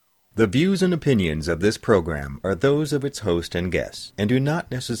The views and opinions of this program are those of its host and guests, and do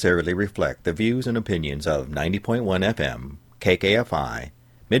not necessarily reflect the views and opinions of 90.1 FM, KKFI,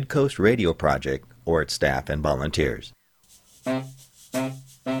 Midcoast Radio Project, or its staff and volunteers.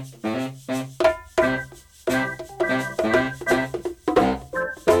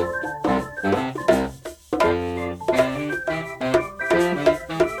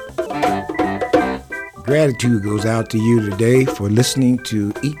 Gratitude goes out to you today for listening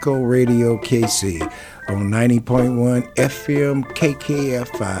to Eco Radio KC on 90.1 FM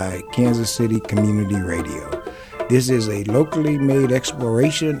KKFI, Kansas City Community Radio. This is a locally made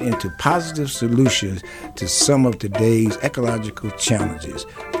exploration into positive solutions to some of today's ecological challenges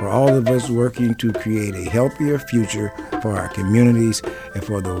for all of us working to create a healthier future for our communities and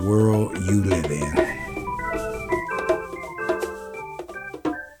for the world you live in.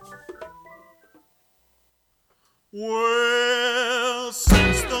 Well,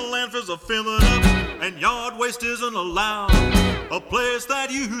 since the landfills are filling up and yard waste isn't allowed, a place that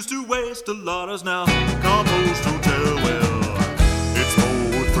used to waste a lot is now Compost Hotel. Well, it's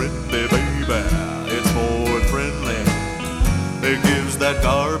more friendly, baby, it's more friendly. It gives that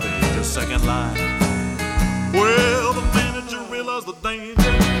garbage a second life. Well, the manager realized the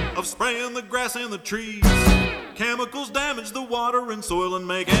danger of spraying the grass and the trees. Chemicals damage the water and soil and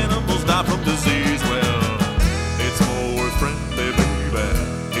make animals die from disease. Well, it's more friendly, baby,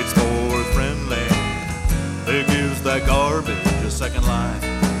 it's more friendly. It gives that garbage a second life.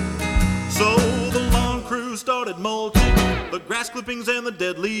 So the lawn crew started mulching the grass clippings and the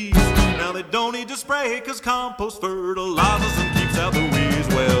dead leaves. Now they don't need to spray, cause compost fertilizes and keeps out the weeds.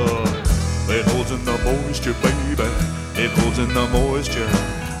 Well, it holds in the moisture, baby, it holds in the moisture.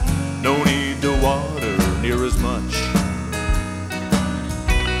 No need to water near as much.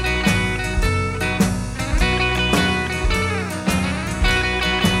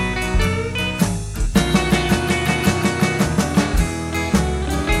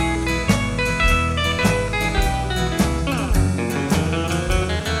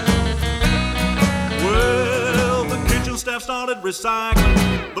 Started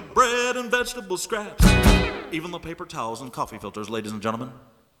recycling the bread and vegetable scraps. Even the paper towels and coffee filters, ladies and gentlemen,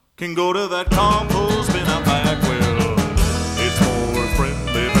 can go to that compost bin out back. Well, it's more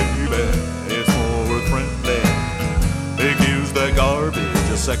friendly, baby, it's more friendly. It gives that garbage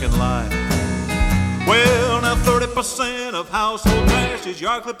a second life. Well, now 30% of household trash is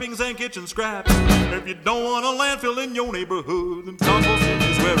yard clippings and kitchen scraps. If you don't want a landfill in your neighborhood, then composting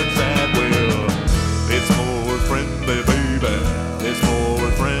is where it's at. Well, it's more friendly, baby, it's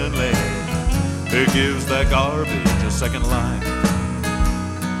more friendly. It gives that garbage a second life.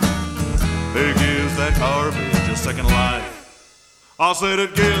 It gives that garbage a second life. I said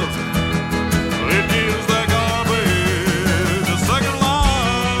it gives that garbage a second life.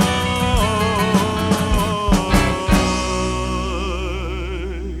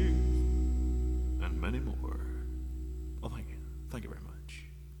 And many more. Well, thank you. Thank you very much.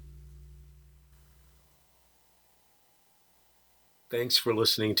 Thanks for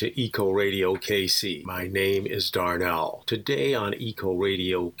listening to Eco Radio KC. My name is Darnell. Today on Eco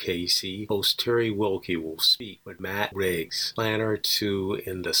Radio KC, host Terry Wilkie will speak with Matt Riggs, Planner 2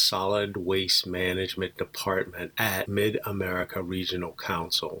 in the Solid Waste Management Department at Mid-America Regional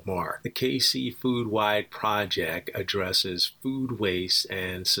Council, MARC. The KC Food-Wide Project addresses food waste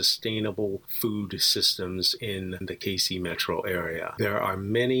and sustainable food systems in the KC metro area. There are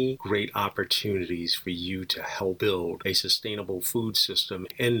many great opportunities for you to help build a sustainable food system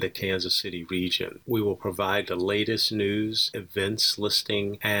in the Kansas City region. We will provide the latest news, events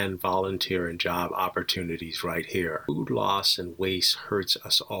listing, and volunteer and job opportunities right here. Food loss and waste hurts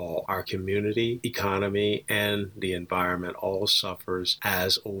us all. Our community, economy, and the environment all suffers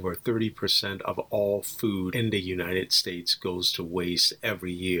as over 30% of all food in the United States goes to waste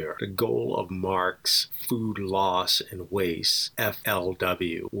every year. The goal of MARC's Food Loss and Waste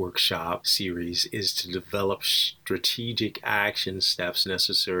FLW workshop series is to develop strategic action steps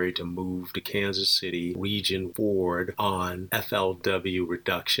necessary to move the Kansas City region forward on FLW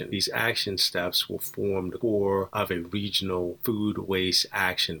reduction. These action steps will form the core of a regional food waste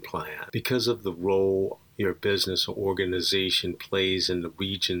action plan. Because of the role your business or organization plays in the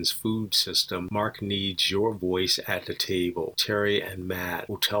region's food system, MARC needs your voice at the table. Terry and Matt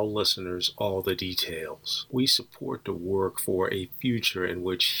will tell listeners all the details. We support the work for a future in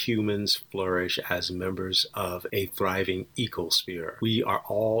which humans flourish as members of a thriving ecosphere. We are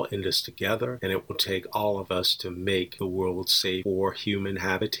all in this together, and it will take all of us to make the world safe for human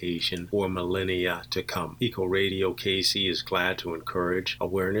habitation for millennia to come. Eco Radio KC is glad to encourage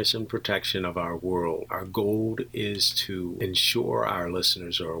awareness and protection of our world. Our Our goal is to ensure our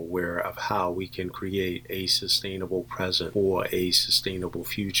listeners are aware of how we can create a sustainable present for a sustainable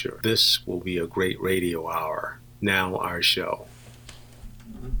future. This will be a great radio hour. Now our show.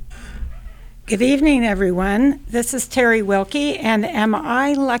 Good evening, everyone. This is Terry Wilkie, and am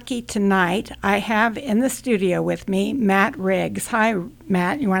I lucky tonight? I have in the studio with me Matt Riggs. Hi,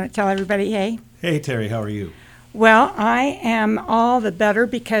 Matt. You want to tell everybody hey? Hey, Terry. How are you? Well, I am all the better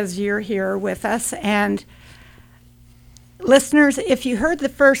because you're here with us. And listeners, if you heard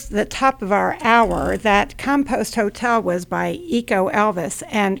the top of our hour, that Compost Hotel was by Eco Elvis,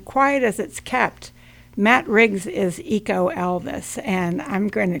 and quiet as it's kept, Matt Riggs is Eco Elvis, and I'm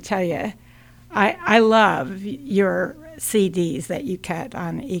going to tell you, I love your CDs that you cut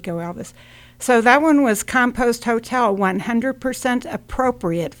on Eco Elvis. So that one was Compost Hotel, 100%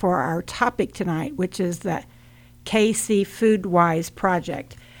 appropriate for our topic tonight, which is the KC Foodwise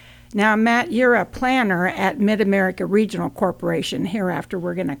project. Now, Matt, you're a planner at Mid-America Regional Corporation. Hereafter,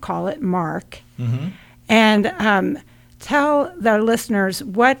 we're going to call it MARC. Mm-hmm. And tell the listeners,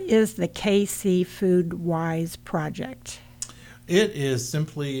 what is the KC Foodwise project? It is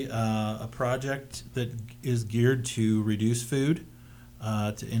simply a project that is geared to reduce food,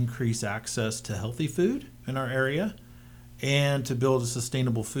 to increase access to healthy food in our area, and to build a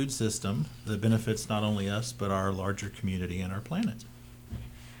sustainable food system that benefits not only us, but our larger community and our planet.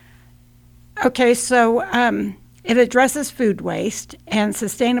 Okay, so it addresses food waste and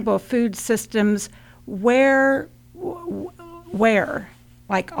sustainable food systems where?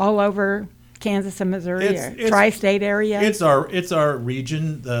 Like all over Kansas and Missouri, it's tri-state area? It's our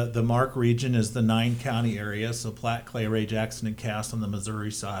region. The MARC region is the 9-county area, so Platte, Clay, Ray, Jackson, and Cass on the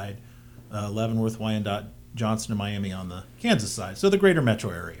Missouri side, Leavenworth, Wyandotte, Johnson, and Miami on the Kansas side, so the greater metro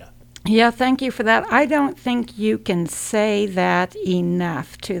area. Yeah, thank you for that. I don't think you can say that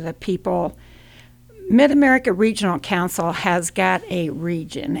enough to the people. Mid-America Regional Council has got a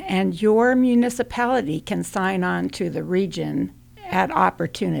region, and your municipality can sign on to the region at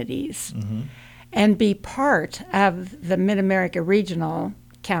opportunities and be part of the Mid-America Regional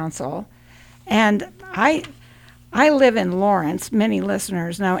Council. And I live in Lawrence, many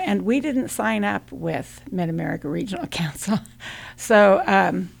listeners know, and we didn't sign up with Mid-America Regional Council.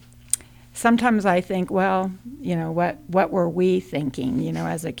 So sometimes I think, well, you know, what were we thinking, you know,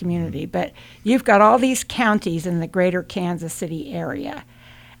 as a community? But you've got all these counties in the greater Kansas City area.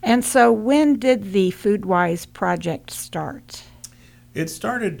 And so when did the Foodwise project start? It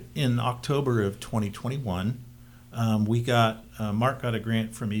started in October of 2021. MARC got a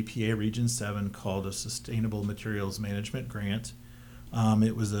grant from EPA Region 7 called a Sustainable Materials Management Grant.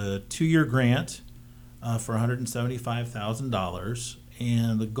 It was a 2-year grant for $175,000,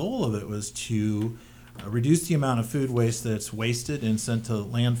 and the goal of it was to reduce the amount of food waste that's wasted and sent to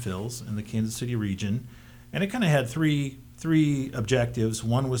landfills in the Kansas City region. And it kind of had three objectives.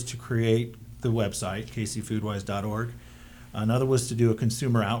 One was to create the website, kcfoodwise.org. Another was to do a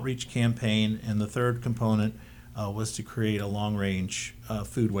consumer outreach campaign, and the third component was to create a long-range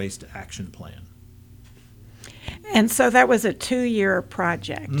food waste action plan. And so that was a 2-year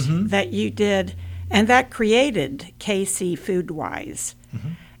project that you did, and that created KC Foodwise.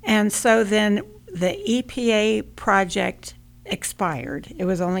 And so then the EPA project expired. It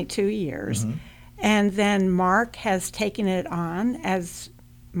was only 2 years. And then MARC has taken it on as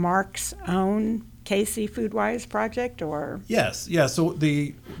MARC's own KC Foodwise project, or? Yes, yeah. So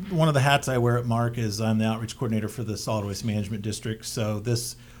one of the hats I wear at MARC is I'm the outreach coordinator for the Solid Waste Management District. So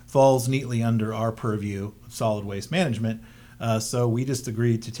this falls neatly under our purview of solid waste management. So we just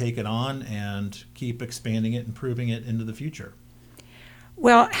agreed to take it on and keep expanding it, improving it into the future.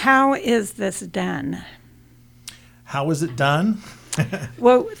 Well, how is this done? How is it done?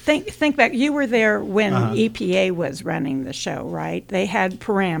 Well, think back. You were there when EPA was running the show, right? They had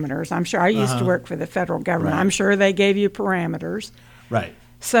parameters. I'm sure I used to work for the federal government. Right. I'm sure they gave you parameters. Right.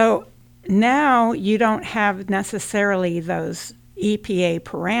 So now you don't have necessarily those EPA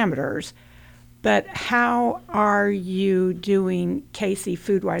parameters, but how are you doing KC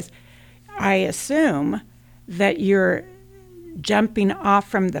Foodwise? I assume that you're jumping off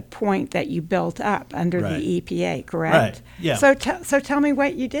from the point that you built up under the EPA, correct? Right. Yeah. So tell me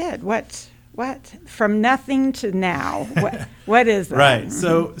what you did. What from nothing to now? What is that? Right.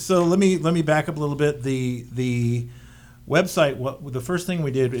 So let me back up a little bit. The website. The first thing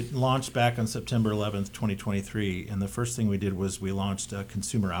we did, it launched back on September 11th, 2023, and the first thing we did was we launched a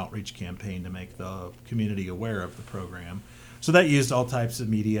consumer outreach campaign to make the community aware of the program. So that used all types of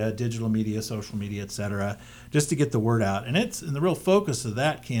media, digital media, social media, et cetera, just to get the word out. And the real focus of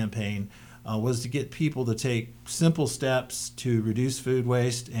that campaign was to get people to take simple steps to reduce food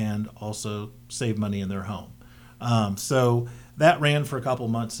waste and also save money in their home. So that ran for a couple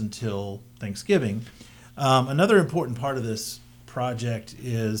months until Thanksgiving. Another important part of this project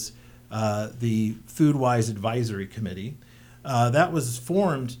is the FoodWise Advisory Committee. That was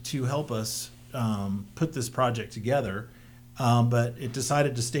formed to help us put this project together, but it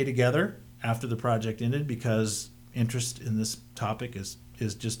decided to stay together after the project ended because interest in this topic is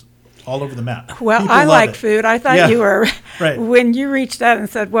just all over the map. Well, People I love like it. food. I thought Yeah. you were, Right. when you reached out and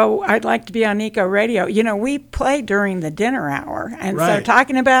said, well, I'd like to be on Eco Radio. You know, we play during the dinner hour. And so Right.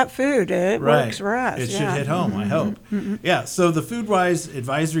 talking about food, it Right. works for us. It should yeah. hit home, I hope. Yeah, so the FoodWise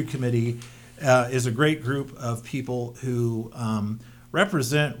Advisory Committee is a great group of people who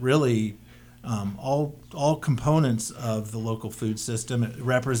represent really all components of the local food system. It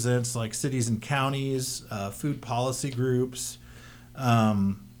represents like cities and counties, food policy groups,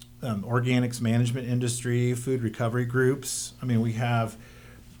 organics management industry, food recovery groups. I mean, we have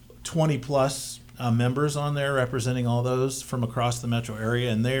 20 plus members on there representing all those from across the metro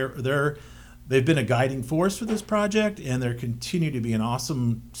area, and they've been a guiding force for this project, and they continue to be an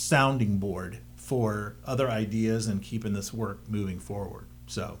awesome sounding board for other ideas and keeping this work moving forward.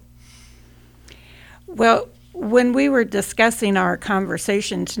 So, Well, when we were discussing our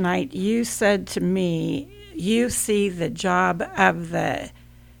conversation tonight, you said to me, you see the job of the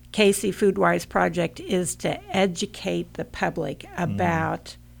KC FoodWise project is to educate the public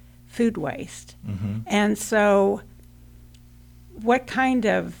about food waste. And so what kind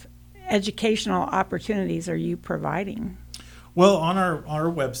of educational opportunities are you providing? well, on our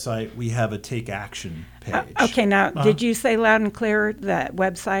website, we have a take action page. Okay, now, did you say loud and clear the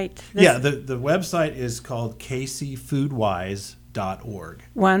website? Yeah, the website is called kcfoodwise.org.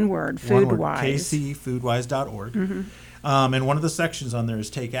 One word, One word, FoodWise. kcfoodwise.org. And one of the sections on there is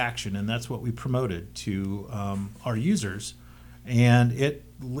Take Action, and that's what we promoted to our users. And it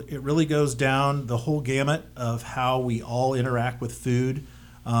really goes down the whole gamut of how we all interact with food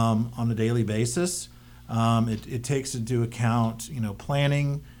on a daily basis. It takes into account,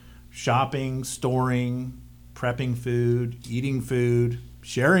 planning, shopping, storing, prepping food, eating food,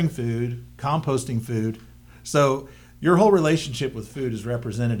 sharing food, composting food. So your whole relationship with food is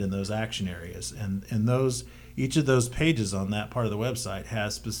represented in those action areas, and each of those pages on that part of the website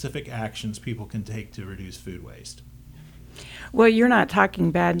has specific actions people can take to reduce food waste. Well, you're not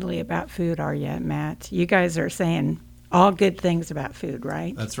talking badly about food, are you, Matt? You guys are saying all good things about food,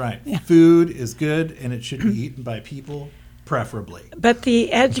 right? That's right. Food is good, and it should be eaten by people, preferably. But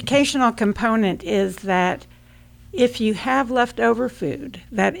the educational component is that if you have leftover food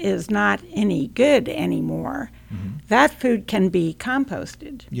that is not any good anymore, that food can be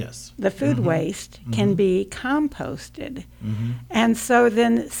composted. Yes. The food waste can be composted. And so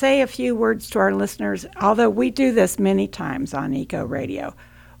then say a few words to our listeners, although we do this many times on Eco Radio.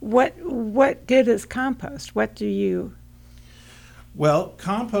 What good is compost? What do you... Well,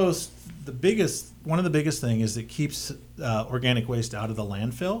 compost, one of the biggest thing is it keeps organic waste out of the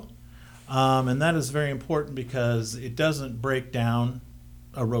landfill. And that is very important because it doesn't break down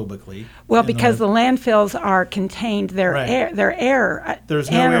aerobically. Well, because the landfills are contained, they're Right. air There's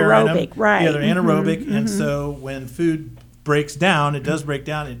no air in them. anaerobic, right? Yeah, they're anaerobic, and so when food breaks down, it does break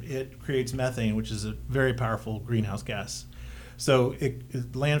down, it creates methane, which is a very powerful greenhouse gas. So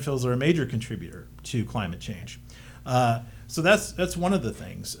landfills are a major contributor to climate change. So that's one of the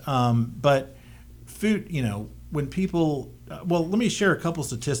things. But food, when people, well, let me share a couple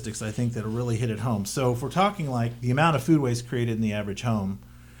statistics I think that'll really hit it home. So if we're talking like the amount of food waste created in the average home,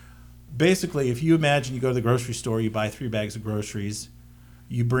 basically if you imagine you go to the grocery store, you buy 3 bags of groceries,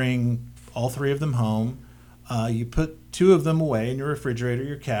 you bring all 3 of them home, you put 2 of them away in your refrigerator,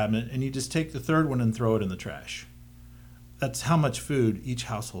 your cabinet, and you just take the 3rd one and throw it in the trash. That's how much food each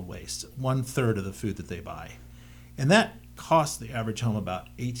household wastes, 1/3 of the food that they buy. And that costs the average home about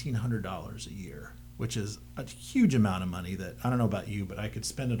 $1,800 a year, which is a huge amount of money that, I don't know about you, but I could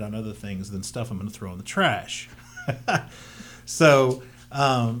spend it on other things than stuff I'm going to throw in the trash. So,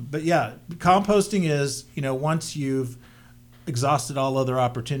 but yeah, composting is, once you've exhausted all other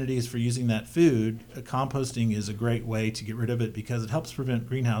opportunities for using that food, composting is a great way to get rid of it because it helps prevent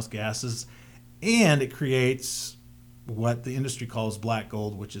greenhouse gases and it creates what the industry calls black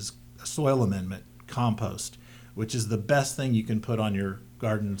gold, which is a soil amendment compost, which is the best thing you can put on your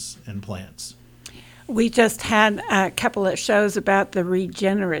gardens and plants. We just had a couple of shows about the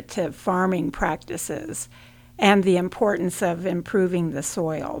regenerative farming practices and the importance of improving the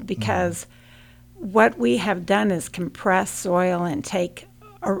soil because what we have done is compress soil and take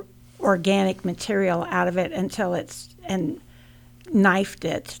organic material out of it until it's and knifed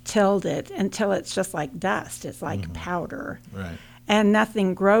it, tilled it until it's just like dust. It's like powder. Right. And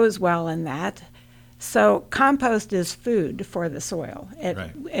nothing grows well in that. So compost is food for the soil.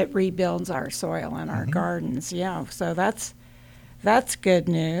 It rebuilds our soil and our gardens. Yeah, so that's good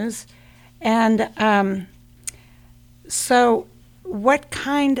news. And so what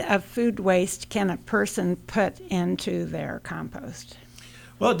kind of food waste can a person put into their compost?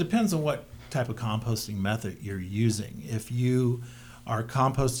 Well, it depends on what type of composting method you're using. If you are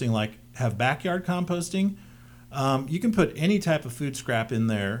composting, like have backyard composting, you can put any type of food scrap in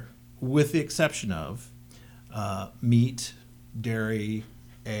there with the exception of meat, dairy,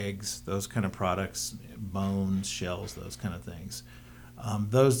 eggs, those kind of products, bones, shells, those kind of things.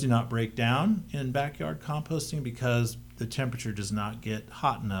 Those do not break down in backyard composting because the temperature does not get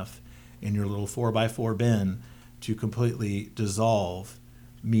hot enough in your little 4x4 bin to completely dissolve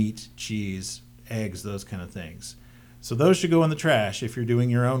meat, cheese, eggs, those kind of things. So those should go in the trash if you're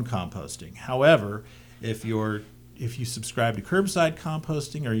doing your own composting. However, if you subscribe to curbside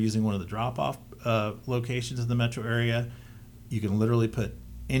composting or using one of the drop-off locations in the metro area, you can literally put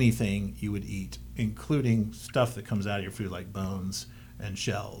anything you would eat, including stuff that comes out of your food like bones and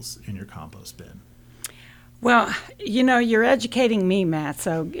shells, in your compost bin. Well, you're educating me, Matt,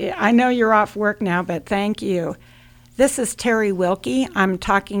 so I know you're off work now, but thank you. This is Terry Wilkie. I'm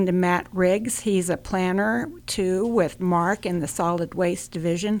talking to Matt Riggs. He's a planner, too, with Mark in the Solid Waste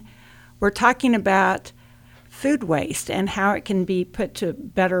Division. We're talking about food waste and how it can be put to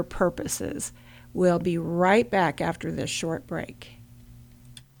better purposes. We'll be right back after this short break.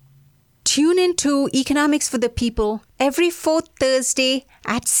 Tune in to Economics for the People every fourth Thursday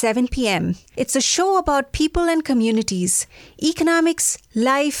at 7 p.m. It's a show about people and communities, economics,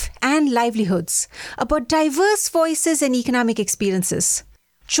 life, and livelihoods, about diverse voices and economic experiences.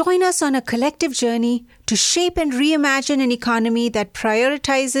 Join us on a collective journey to shape and reimagine an economy that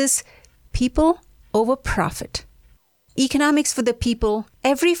prioritizes people over profit. Economics for the People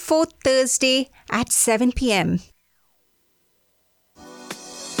every fourth Thursday at 7 p.m.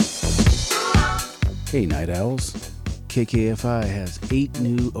 Hey, Night Owls. KKFI has 8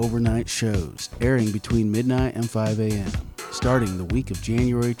 new overnight shows airing between midnight and 5 a.m., starting the week of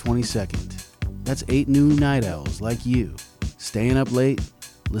January 22nd. That's 8 new Night Owls like you, staying up late,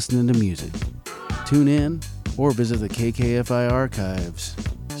 listening to music. Tune in or visit the KKFI archives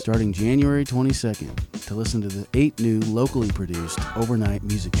starting January 22nd to listen to the 8 new locally produced overnight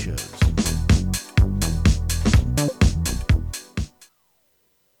music shows.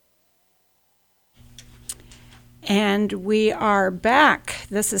 And we are back.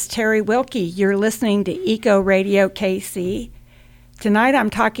 This is Terry Wilkie. You're listening to Eco Radio KC. Tonight I'm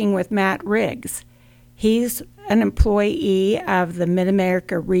talking with Matt Riggs. He's an employee of the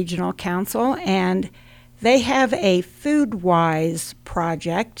Mid-America Regional Council, and they have a FoodWise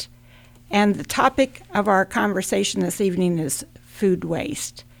project. And the topic of our conversation this evening is food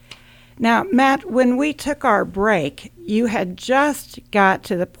waste. Now, Matt, when we took our break, you had just got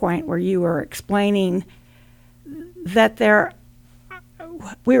to the point where you were explaining that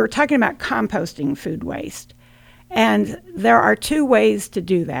we were talking about composting food waste. And there are 2 ways to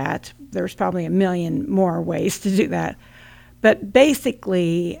do that. There's probably a million more ways to do that. But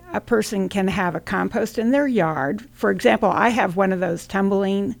basically, a person can have a compost in their yard. For example, I have one of those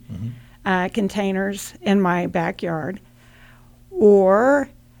tumbling containers in my backyard. Or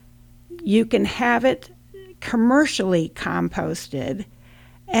you can have it commercially composted.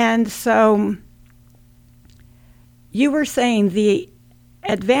 And so you were saying the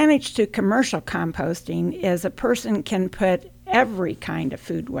advantage to commercial composting is a person can put every kind of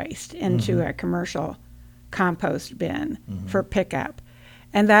food waste into a commercial compost bin for pickup.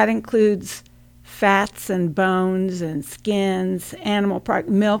 And that includes fats and bones and skins, animal product,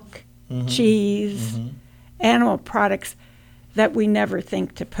 milk, cheese, animal products that we never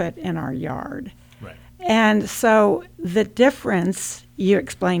think to put in our yard. Right. And so the difference, you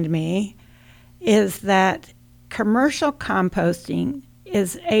explained to me, is that commercial composting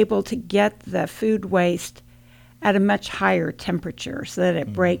is able to get the food waste at a much higher temperature so that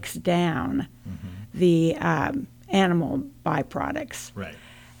it breaks down the animal byproducts. Right.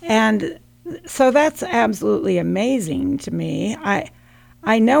 And so that's absolutely amazing to me.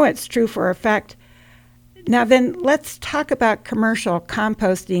 I know it's true for a fact. Now then, let's talk about commercial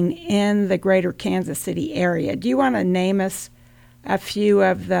composting in the greater Kansas City area. Do you want to name us a few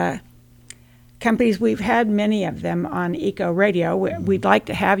of the companies? We've had many of them on Eco Radio. We'd like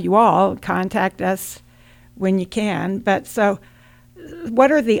to have you all contact us when you can. But so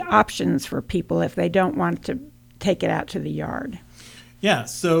what are the options for people if they don't want to take it out to the yard? Yeah,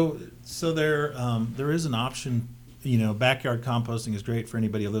 so there is an option backyard composting is great for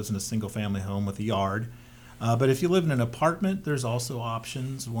anybody who lives in a single-family home with a yard. But if you live in an apartment, there's also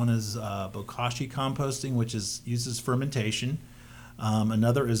options. One is bokashi composting, which uses fermentation.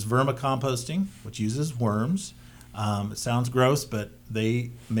 Another is vermicomposting, which uses worms. It sounds gross, but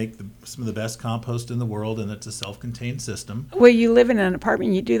they make some of the best compost in the world, and it's a self-contained system. Well, you live in an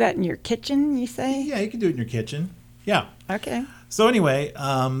apartment, you do that in your kitchen, you say? Yeah, you can do it in your kitchen. Yeah. Okay. So anyway,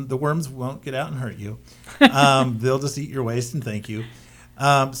 the worms won't get out and hurt you. They'll just eat your waste and thank you.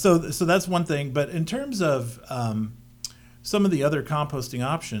 So that's one thing. But in terms of some of the other composting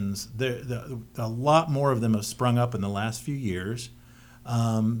options, a lot more of them have sprung up in the last few years.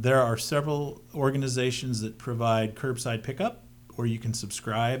 There are several organizations that provide curbside pickup, or you can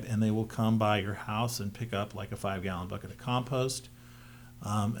subscribe and they will come by your house and pick up like a 5-gallon bucket of compost.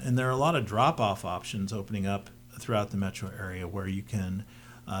 And there are a lot of drop-off options opening up throughout the metro area where you can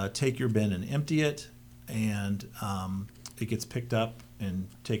take your bin and empty it, and it gets picked up and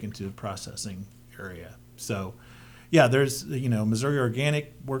taken to the processing area. So, yeah, there's, Missouri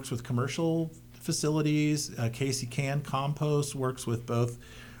Organic works with commercial facilities. Casey Can Compost works with both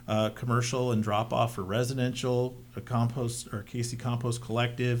commercial and drop-off for residential. Compost, or Casey Compost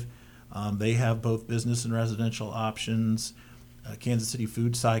Collective, they have both business and residential options. Kansas City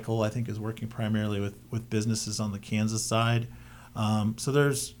Food Cycle, I think, is working primarily with businesses on the Kansas side. So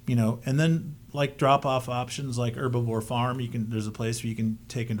there's, and then like drop-off options like Herbivore Farm, there's a place where you can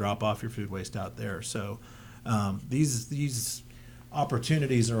take and drop off your food waste out there. So these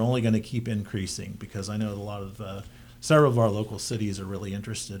opportunities are only going to keep increasing, because I know several of our local cities are really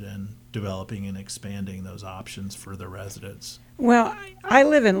interested in developing and expanding those options for their residents. Well, I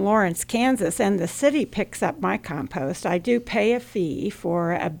live in Lawrence, Kansas, and the city picks up my compost. I do pay a fee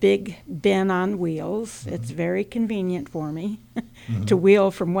for a big bin on wheels. Mm-hmm. It's very convenient for me to wheel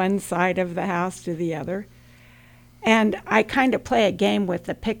from one side of the house to the other. And I kind of play a game with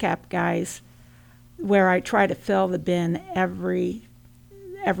the pickup guys where I try to fill the bin every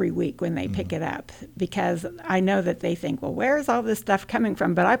week when they pick it up, because I know that they think, well, where's all this stuff coming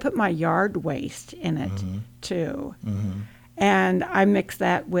from? But I put my yard waste in it too. Mm-hmm. And I mix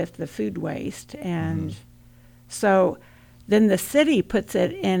that with the food waste. And so then the city puts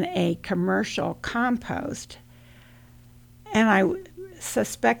it in a commercial compost. And I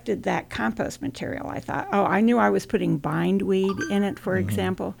suspected that compost material. I thought, I knew I was putting bindweed in it, for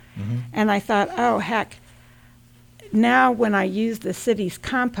example. Mm-hmm. And I thought, heck, now when I use the city's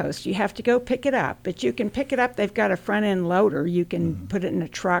compost, you have to go pick it up. But you can pick it up. They've got a front-end loader. You can put it in a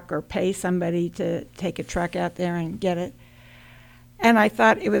truck or pay somebody to take a truck out there and get it. And I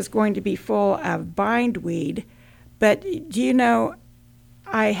thought it was going to be full of bindweed. But do you know,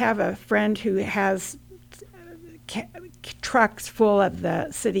 I have a friend who has trucks full of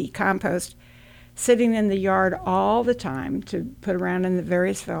the city compost sitting in the yard all the time to put around in the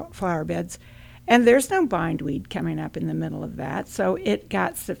various flower beds. And there's no bindweed coming up in the middle of that. So it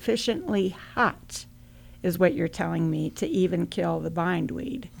got sufficiently hot, is what you're telling me, to even kill the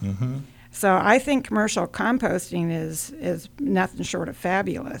bindweed. Mm-hmm. So I think commercial composting is nothing short of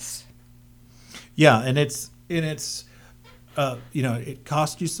fabulous. Yeah, and it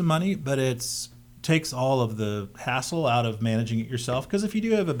costs you some money, but it takes all of the hassle out of managing it yourself. Because if you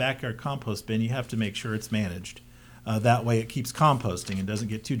do have a backyard compost bin, you have to make sure it's managed. That way it keeps composting and doesn't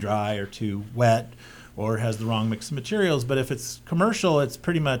get too dry or too wet or has the wrong mix of materials. But if it's commercial, it's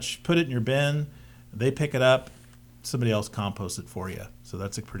pretty much put it in your bin, they pick it up, somebody else composts it for you. So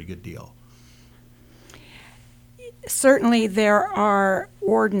that's a pretty good deal. Certainly there are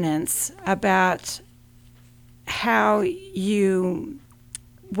ordinances about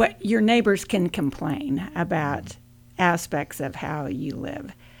what your neighbors can complain about aspects of how you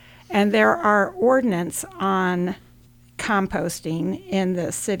live. And there are ordinances on composting in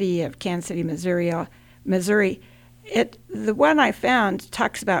the city of Kansas City, Missouri. The one I found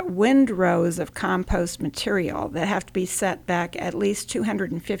talks about windrows of compost material that have to be set back at least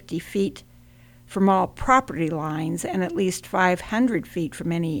 250 feet from all property lines and at least 500 feet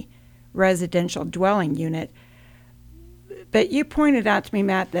from any residential dwelling unit. But you pointed out to me,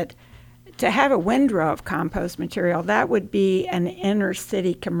 Matt, that to have a windrow of compost material, that would be an inner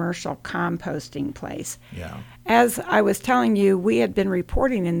city commercial composting place. Yeah. As I was telling you, we had been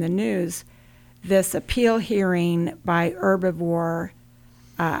reporting in the news this appeal hearing by Herbivore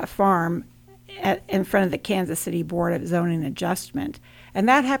Farm in front of the Kansas City Board of Zoning Adjustment. And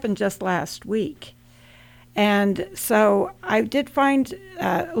that happened just last week. And so I did find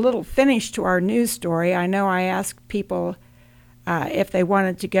a little finish to our news story. I know I asked people if they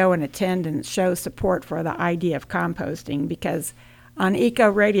wanted to go and attend and show support for the idea of composting, because on Eco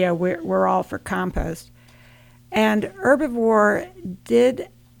Radio, we're all for compost. And Herbivore did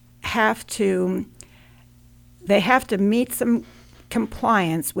have to, they have to meet some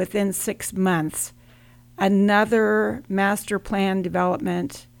compliance within 6 months. Another master plan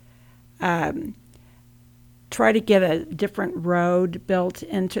development, try to get a different road built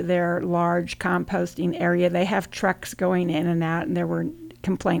into their large composting area. They have trucks going in and out, and there were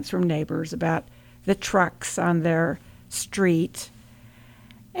complaints from neighbors about the trucks on their street.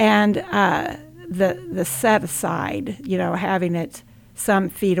 And the set aside, having it some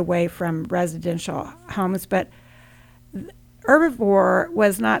feet away from residential homes. But Herbivore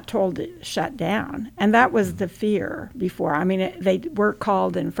was not told to shut down, and that was the fear before. I mean, they were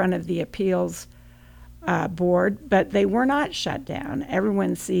called in front of the appeals board, but they were not shut down.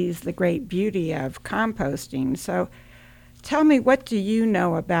 Everyone sees the great beauty of composting. So tell me, what do you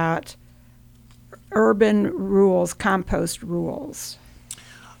know about urban rules, compost rules?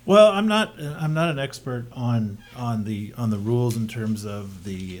 Well, I'm not an expert on the rules in terms of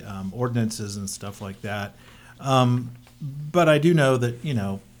the ordinances and stuff like that. But I do know that,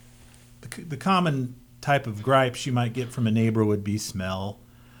 the common type of gripes you might get from a neighbor would be smell.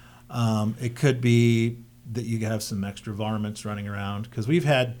 It could be that you have some extra varmints running around, because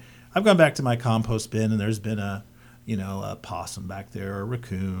I've gone back to my compost bin and there's been a possum back there, or a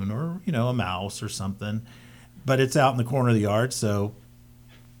raccoon, or, a mouse or something, but it's out in the corner of the yard, so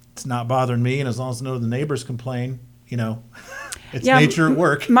it's not bothering me. And as long as no of the neighbors complain, it's nature at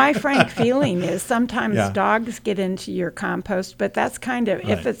work. My frank feeling is sometimes dogs get into your compost, but that's kind of,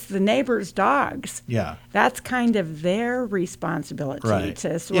 if it's the neighbor's dogs, that's kind of their responsibility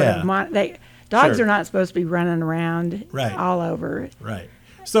to sort of dogs are not supposed to be running around all over. Right.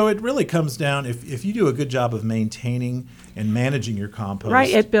 So it really comes down, if you do a good job of maintaining and managing your compost. Right,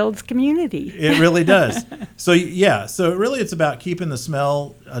 it builds community. It really does. So it's about keeping the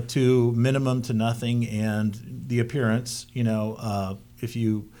smell to minimum to nothing, and the appearance. If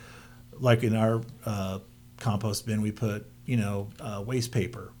you, like in our compost bin, we put waste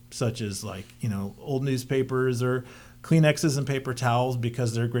paper, such as old newspapers or Kleenexes and paper towels,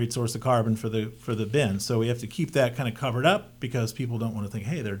 because they're a great source of carbon for the bin. So we have to keep that kind of covered up, because people don't want to think,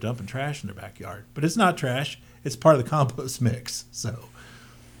 hey, they're dumping trash in their backyard. But it's not trash. It's part of the compost mix. So.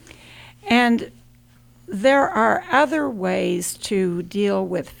 And there are other ways to deal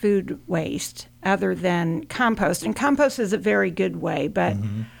with food waste other than compost. And compost is a very good way, but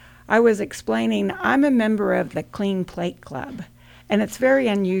I was explaining, I'm a member of the Clean Plate Club. And it's very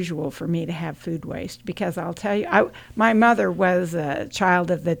unusual for me to have food waste, because I'll tell you, my mother was a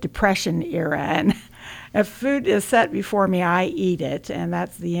child of the Depression era, and if food is set before me, I eat it, and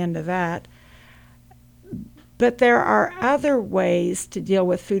that's the end of that. But there are other ways to deal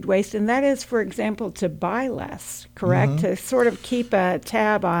with food waste, and that is, for example, to buy less, correct? To sort of keep a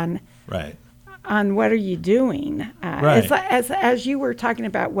tab on what are you doing. It's like, as you were talking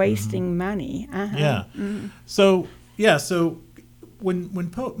about wasting money. So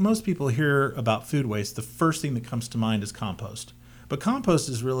when most people hear about food waste, the first thing that comes to mind is compost. But compost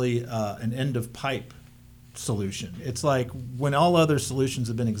is really an end-of-pipe solution. It's like when all other solutions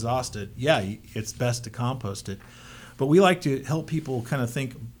have been exhausted, it's best to compost it. But we like to help people kind of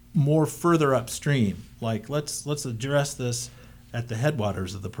think more further upstream. Like, let's address this at the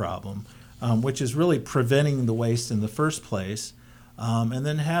headwaters of the problem, which is really preventing the waste in the first place, and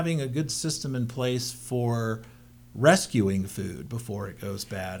then having a good system in place for rescuing food before it goes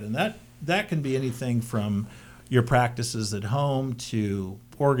bad. And that can be anything from your practices at home to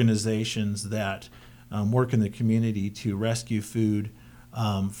organizations that work in the community to rescue food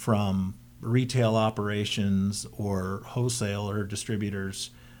from retail operations or wholesaler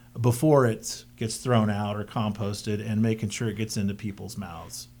distributors before it gets thrown out or composted, and making sure it gets into people's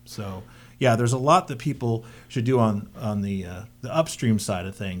mouths. So there's a lot that people should do on the upstream side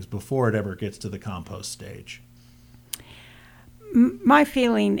of things before it ever gets to the compost stage. My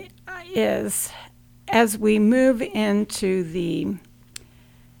feeling is, as we move into the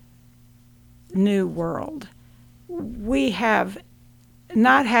new world, we have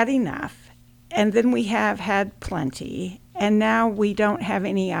not had enough, and then we have had plenty, and now we don't have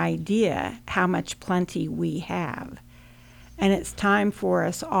any idea how much plenty we have. And it's time for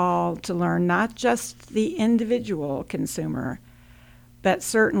us all to learn, not just the individual consumer, but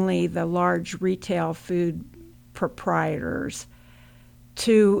certainly the large retail food proprietors,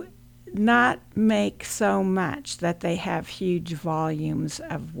 to not make so much that they have huge volumes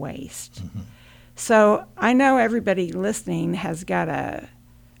of waste. So I know everybody listening has got a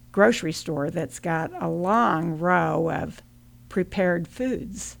grocery store that's got a long row of prepared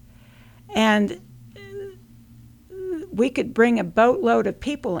foods. And we could bring a boatload of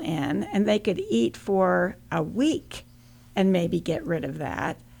people in and they could eat for a week and maybe get rid of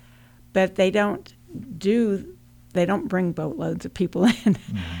that. But they don't bring boatloads of people in.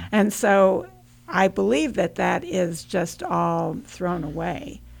 Mm-hmm. And so I believe that is just all thrown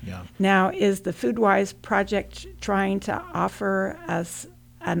away. Yeah. Now, is the FoodWise project trying to offer us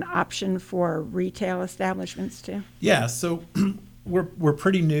an option for retail establishments too? Yeah, so we're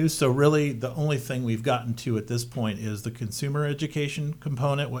pretty new, so really the only thing we've gotten to at this point is the consumer education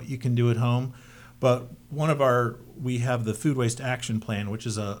component, what you can do at home. But we have the Food Waste Action Plan, which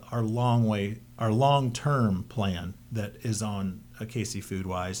is our long-term plan that is on KC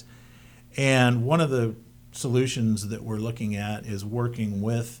FoodWise. And one of the solutions that we're looking at is working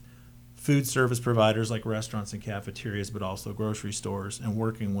with food service providers like restaurants and cafeterias, but also grocery stores, and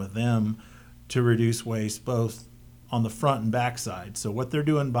working with them to reduce waste both on the front and back side. So what they're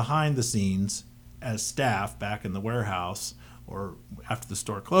doing behind the scenes as staff back in the warehouse or after the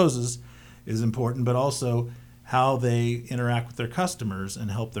store closes is important, but also how they interact with their customers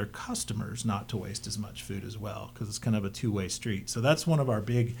and help their customers not to waste as much food as well, because it's kind of a two-way street. So that's one of our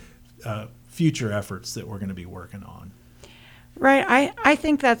big future efforts that we're going to be working on. Right. I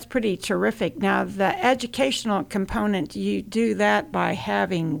think that's pretty terrific. Now, the educational component, you do that by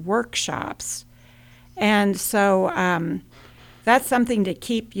having workshops. And so that's something to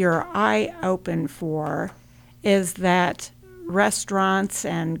keep your eye open for, is that restaurants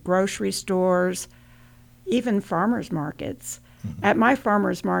and grocery stores, even farmers markets. Mm-hmm. At my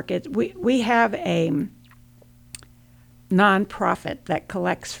farmers market, we have a nonprofit that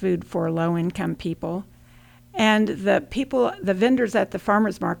collects food for low-income people. And the vendors at the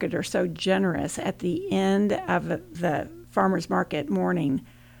farmers market are so generous. At the end of the farmers market morning,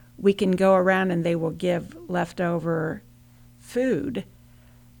 we can go around and they will give leftover food,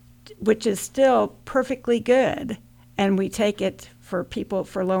 which is still perfectly good. And we take it for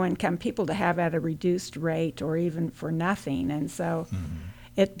low-income people to have at a reduced rate or even for nothing. And so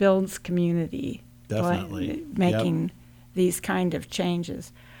it builds community. Definitely. Making these kind of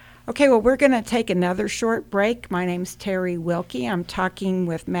changes. Okay, well, we're going to take another short break. My name's Terry Wilkie. I'm talking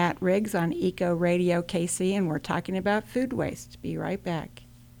with Matt Riggs on Eco Radio KC, and we're talking about food waste. Be right back.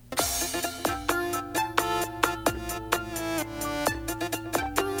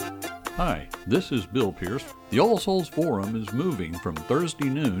 Hi, this is Bill Pierce. The All Souls Forum is moving from Thursday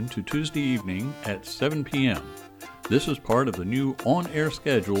noon to Tuesday evening at 7 p.m. This is part of the new on-air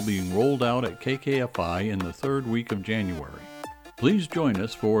schedule being rolled out at KKFI in the third week of January. Please join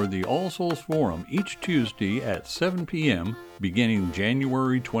us for the All Souls Forum each Tuesday at 7 p.m. beginning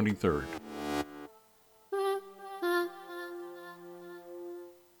January 23rd.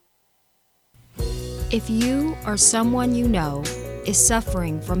 If you or someone you know is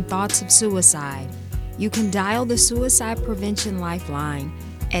suffering from thoughts of suicide, you can dial the Suicide Prevention Lifeline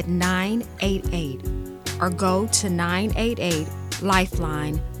at 988 or go to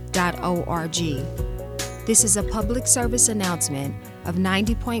 988lifeline.org. This is a public service announcement of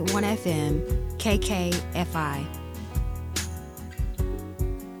 90.1 FM KKFI.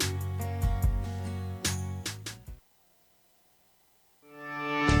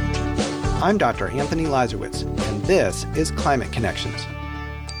 I'm Dr. Anthony Lazarowitz, and this is Climate Connections.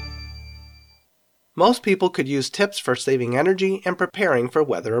 Most people could use tips for saving energy and preparing for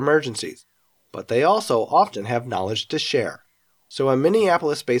weather emergencies, but they also often have knowledge to share. So a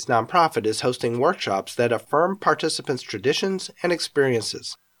Minneapolis-based nonprofit is hosting workshops that affirm participants' traditions and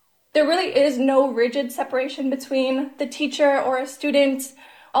experiences. There really is no rigid separation between the teacher or a student.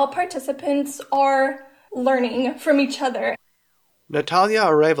 All participants are learning from each other. Natalia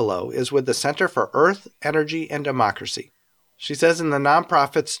Arevalo is with the Center for Earth, Energy, and Democracy. She says in the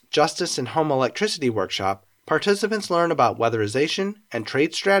nonprofit's Justice and Home Electricity workshop, participants learn about weatherization and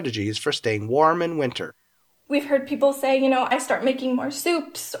trade strategies for staying warm in winter. We've heard people say, I start making more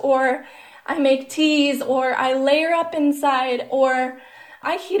soups, or I make teas, or I layer up inside, or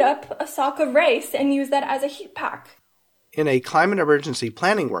I heat up a sock of rice and use that as a heat pack. In a climate emergency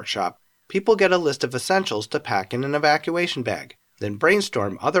planning workshop, people get a list of essentials to pack in an evacuation bag, then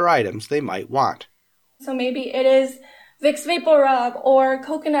brainstorm other items they might want. So maybe it is Vicks VapoRub or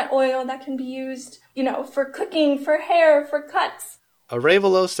coconut oil that can be used, for cooking, for hair, for cuts.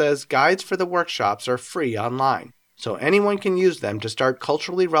 Arevalo says guides for the workshops are free online, so anyone can use them to start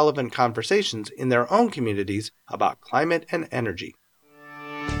culturally relevant conversations in their own communities about climate and energy.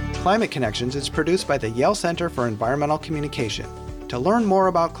 Climate Connections is produced by the Yale Center for Environmental Communication. To learn more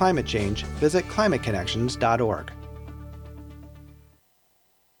about climate change, visit climateconnections.org.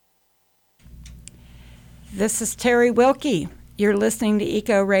 This is Terry Wilkie. You're listening to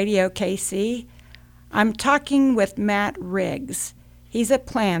Eco Radio KC. I'm talking with Matt Riggs. He's a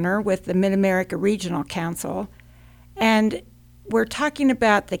planner with the Mid-America Regional Council, and we're talking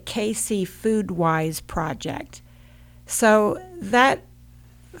about the KC FoodWise project. So that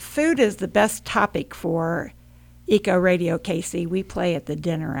food is the best topic for Eco Radio KC. We play at the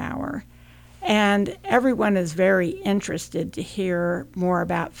dinner hour. And everyone is very interested to hear more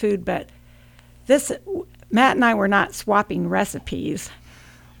about food, but Matt and I were not swapping recipes.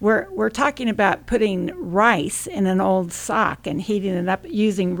 We're talking about putting rice in an old sock and heating it up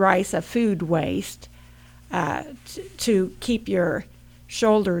using rice, a food waste, to keep your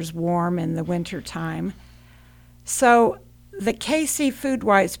shoulders warm in the wintertime. So the KC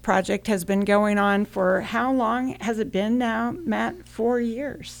FoodWise project has been going on for how long has it been now, Matt? 4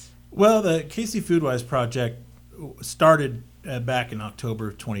 years. Well, the KC FoodWise project started back in October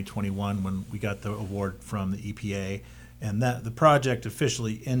of 2021 when we got the award from the EPA, and that the project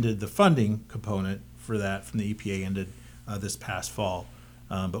officially ended. The funding component for that from the EPA ended this past fall,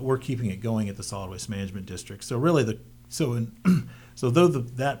 but we're keeping it going at the Solid Waste Management District. So really, though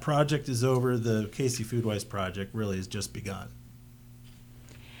that project is over, the KC FoodWise project really has just begun.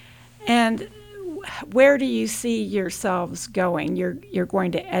 And where do you see yourselves going? You're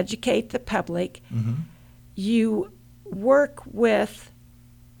going to educate the public. Mm-hmm. You work with,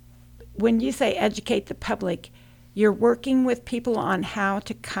 when you say educate the public, you're working with people on how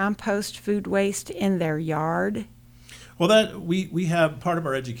to compost food waste in their yard? Well, that we have part of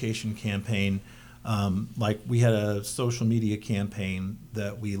our education campaign. Like we had a social media campaign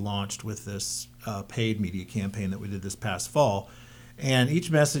that we launched with this paid media campaign that we did this past fall. And each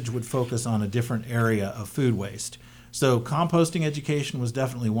message would focus on a different area of food waste. So composting education was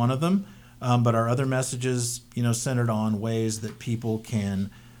definitely one of them, but our other messages, centered on ways that people can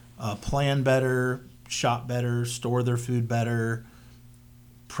plan better, shop better, store their food better,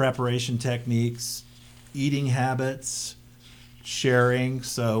 preparation techniques, eating habits, sharing.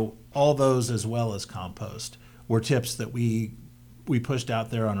 So all those, as well as compost, were tips that we pushed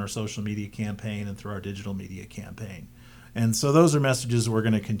out there on our social media campaign and through our digital media campaign. And so those are messages we're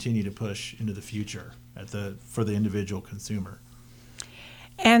going to continue to push into the future for the individual consumer.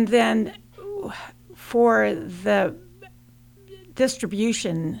 And then for the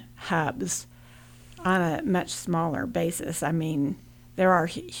distribution hubs on a much smaller basis, I mean, there are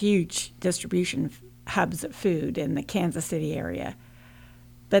huge distribution hubs of food in the Kansas City area,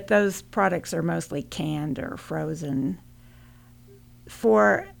 but those products are mostly canned or frozen.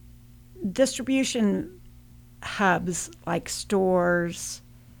 For distribution hubs like stores,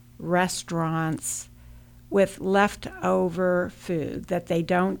 restaurants with leftover food that they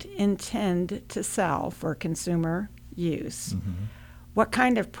don't intend to sell for consumer use, what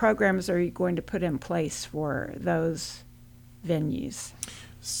kind of programs are you going to put in place for those venues?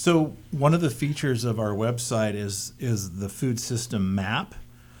 So one of the features of our website is the food system map,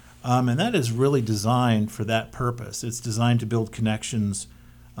 and that is really designed for that purpose. It's designed to build connections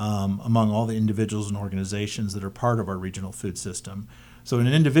among all the individuals and organizations that are part of our regional food system. So an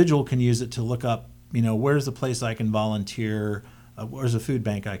individual can use it to look up, where's a place I can volunteer, where's a food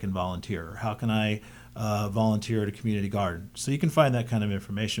bank I can volunteer, how can I volunteer at a community garden. So you can find that kind of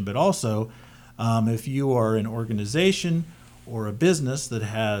information. But also, if you are an organization or a business that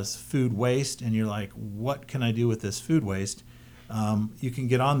has food waste and you're like, what can I do with this food waste? You can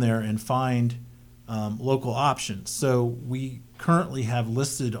get on there and find local options. So we currently have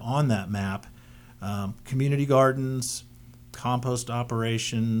listed on that map community gardens, compost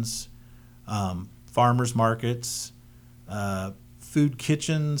operations, farmers markets, food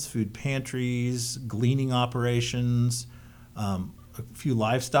kitchens, food pantries, gleaning operations, a few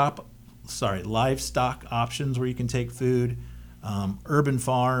livestock options where you can take food, urban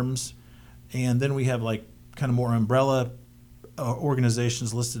farms, and then we have like kind of more umbrella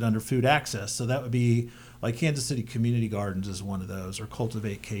organizations listed under food access. So that would be like Kansas City Community Gardens is one of those, or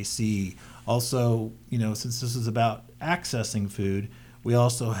Cultivate KC. Also, since this is about accessing food, we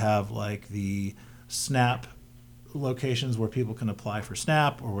also have like the SNAP locations where people can apply for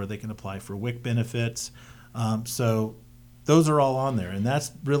SNAP or where they can apply for WIC benefits. So those are all on there, and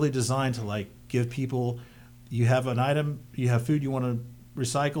that's really designed to like give people, you have an item, you have food you want to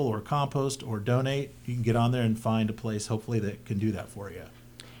recycle or compost or donate, you can get on there and find a place hopefully that can do that for you.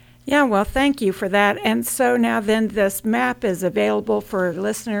 Yeah, well, thank you for that. And so now then this map is available for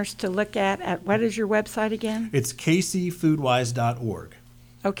listeners to look at what is your website again? It's kcfoodwise.org.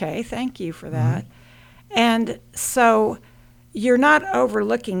 Okay, thank you for that. And so you're not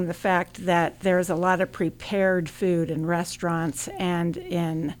overlooking the fact that there's a lot of prepared food in restaurants and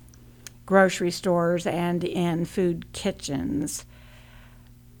in grocery stores and in food kitchens.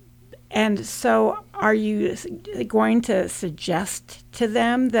 And so are you going to suggest to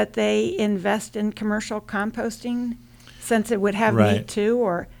them that they invest in commercial composting since it would have meat too?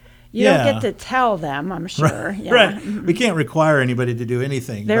 Or you don't get to tell them, I'm sure. Right. Yeah. Right. Mm-hmm. We can't require anybody to do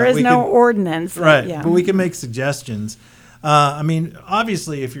anything. There is no ordinance. Right. Yeah. But we can make suggestions. I mean,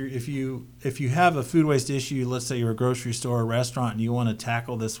 obviously, if you have a food waste issue, let's say you're a grocery store or restaurant, and you want to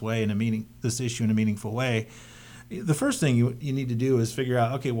tackle this issue in a meaningful way, the first thing you need to do is figure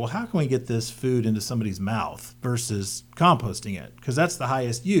out, okay, well, how can we get this food into somebody's mouth versus composting it? Because that's the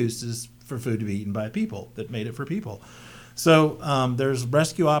highest use, is for food to be eaten by people that made it for people. So there's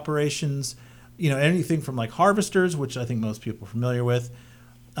rescue operations, anything from like harvesters, which I think most people are familiar with.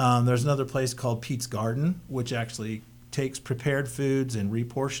 There's another place called Pete's Garden, which actually takes prepared foods and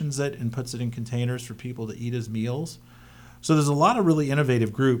reportions it and puts it in containers for people to eat as meals. So there's a lot of really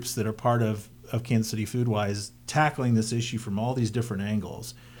innovative groups that are part of Kansas City Foodwise tackling this issue from all these different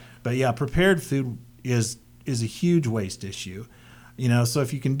angles. But yeah, prepared food is a huge waste issue. So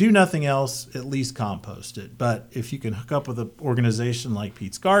if you can do nothing else, at least compost it. But if you can hook up with an organization like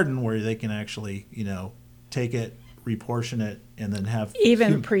Pete's Garden where they can actually, take it, reportion it, and then have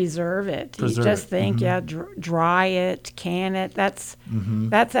even preserve it. You just think, dry it, can it. That's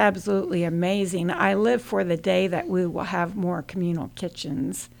absolutely amazing. I live for the day that we will have more communal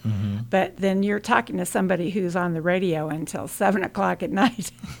kitchens. But then you're talking to somebody who's on the radio until 7 o'clock at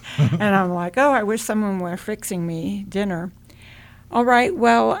night, and I'm like, oh, I wish someone were fixing me dinner. All right.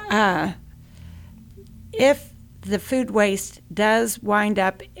 Well, if the food waste does wind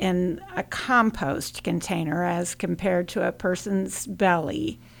up in a compost container as compared to a person's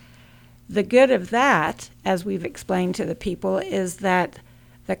belly, the good of that, as we've explained to the people, is that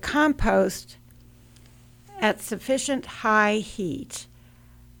the compost at sufficient high heat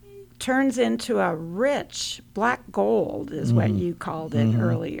turns into a rich black gold, is what you called it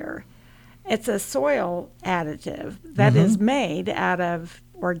earlier. It's a soil additive that is made out of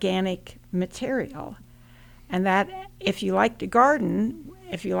organic material. And that if you like to garden,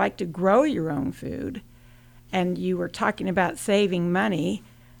 if you like to grow your own food, and you were talking about saving money,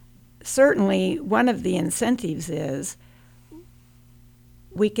 certainly one of the incentives is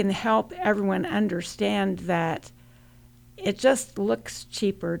we can help everyone understand that it just looks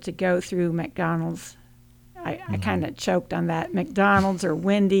cheaper to go through McDonald's. I kind of choked on that. McDonald's or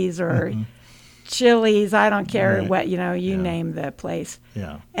Wendy's or Chili's, I don't care what, name the place,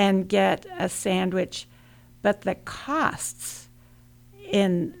 and get a sandwich. But the costs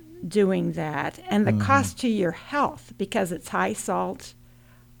in doing that, and the cost to your health, because it's high salt,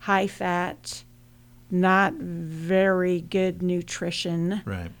 high fat, not very good nutrition.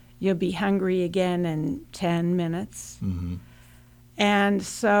 Right. You'll be hungry again in 10 minutes. And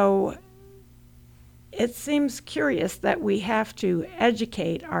so it seems curious that we have to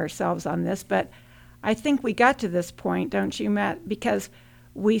educate ourselves on this, but I think we got to this point, don't you, Matt? Because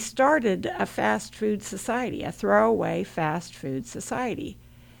we started a fast food society, a throwaway fast food society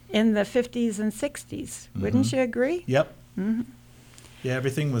in the 50s and 60s. Wouldn't you agree? Yep. Yeah,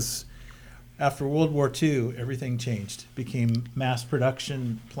 everything was, after World War II, everything changed. Became mass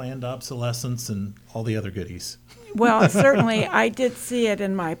production, planned obsolescence, and all the other goodies. Well, certainly I did see it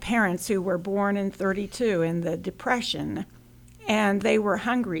in my parents, who were born in 1932 in the Depression, and they were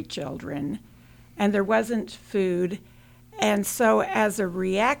hungry children, and there wasn't food. And so as a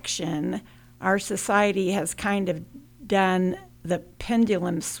reaction, our society has kind of done the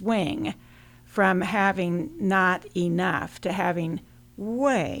pendulum swing from having not enough to having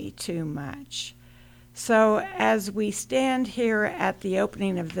way too much. So as we stand here at the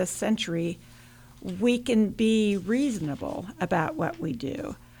opening of this century, we can be reasonable about what we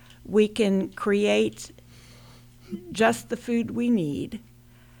do. We can create just the food we need,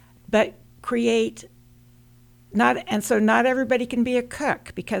 but create not everybody can be a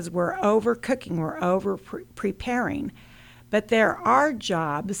cook because we're overcooking, we're over-preparing. But there are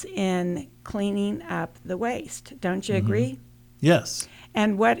jobs in cleaning up the waste. Don't you agree? Yes.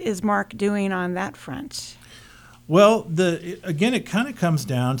 And what is Mark doing on that front? Well, again, it kind of comes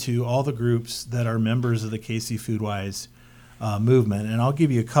down to all the groups that are members of the KC Foodwise movement. And I'll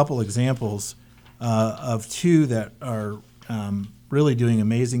give you a couple examples of two that are really doing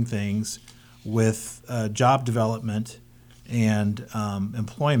amazing things with job development and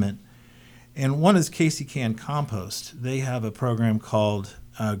employment. And one is KC Can Compost. They have a program called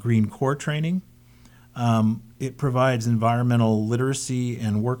Green Core Training. It provides environmental literacy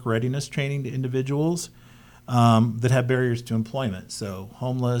and work readiness training to individuals that have barriers to employment. So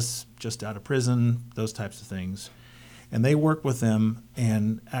homeless, just out of prison, those types of things. And they work with them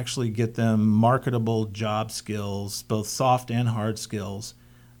and actually get them marketable job skills, both soft and hard skills,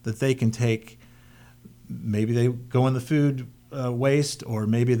 that they can take. Maybe they go in the food waste, or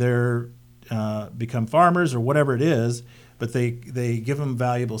maybe they're become farmers, or whatever it is, but they give them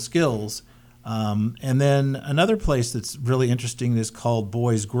valuable skills. And then another place that's really interesting is called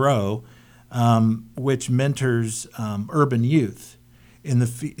Boys Grow, which mentors urban youth in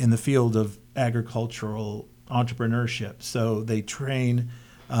the field of agricultural entrepreneurship. So they train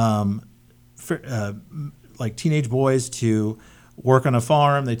like teenage boys to work on a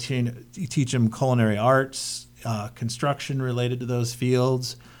farm. They teach them culinary arts, construction related to those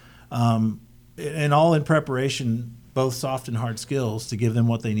fields, and all in preparation, both soft and hard skills, to give them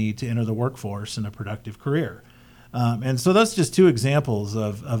what they need to enter the workforce in a productive career. And so that's just two examples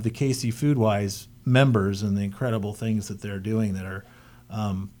of the KC Foodwise members and the incredible things that they're doing that are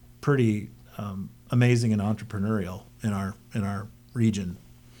pretty amazing and entrepreneurial in our region.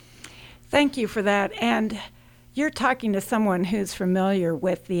 Thank you for that. And you're talking to someone who's familiar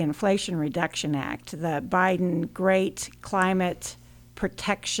with the Inflation Reduction Act, the Biden Great Climate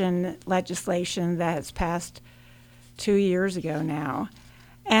Protection legislation that has passed 2 years ago now.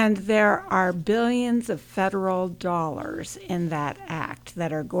 And there are billions of federal dollars in that act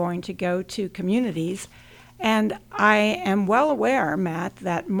that are going to go to communities. And I am well aware, Matt,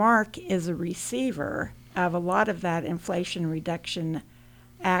 that Mark is a receiver of a lot of that Inflation Reduction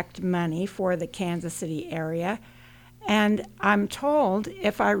Act money for the Kansas City area. And I'm told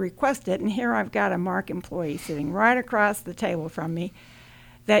if I request it, and here I've got a Mark employee sitting right across the table from me,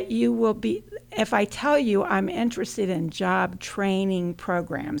 that you will be, if I tell you I'm interested in job training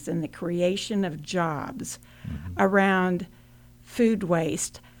programs and the creation of jobs around food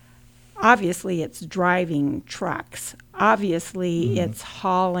waste. Obviously, it's driving trucks. Obviously, it's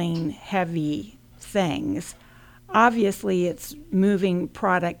hauling heavy things. Obviously, it's moving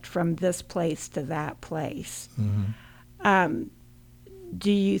product from this place to that place.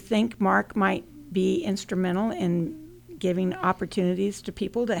 Do you think Mark might be instrumental in giving opportunities to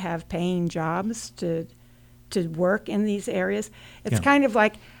people to have paying jobs to work in these areas? It's kind of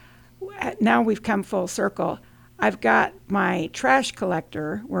like, now we've come full circle. I've got my trash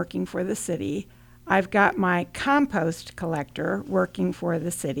collector working for the city. I've got my compost collector working for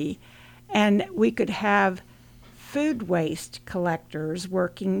the city. And we could have food waste collectors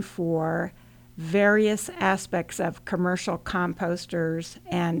working for various aspects of commercial composters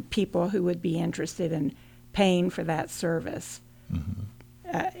and people who would be interested in paying for that service.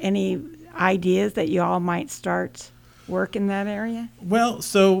 Any ideas that you all might start work in that area? Well,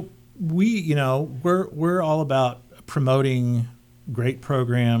 so we're all about promoting great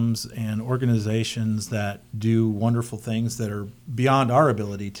programs and organizations that do wonderful things that are beyond our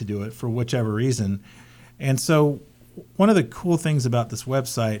ability to do it for whichever reason. And so one of the cool things about this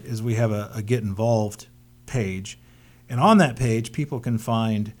website is we have a Get Involved page. And on that page, people can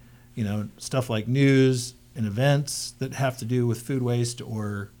find, stuff like news and events that have to do with food waste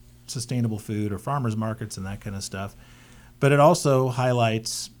or sustainable food or farmers markets and that kind of stuff. But it also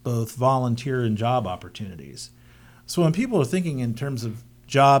highlights both volunteer and job opportunities. So when people are thinking in terms of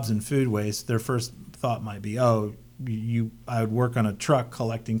jobs and food waste, their first thought might be, I would work on a truck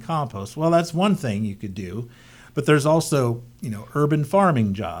collecting compost. Well, that's one thing you could do. But there's also, urban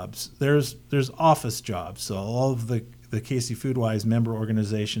farming jobs. There's office jobs. So all of the KC Foodwise member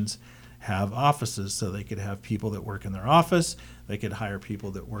organizations have offices, so they could have people that work in their office. They could hire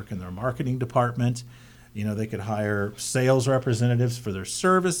people that work in their marketing department. They could hire sales representatives for their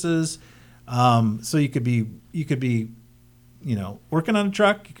services. So you could be, working on a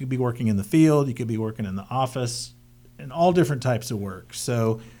truck. You could be working in the field. You could be working in the office, and all different types of work.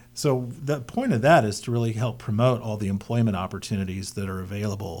 So the point of that is to really help promote all the employment opportunities that are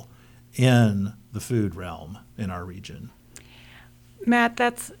available in the food realm in our region. Matt,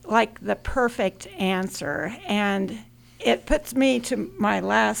 that's like the perfect answer. And it puts me to my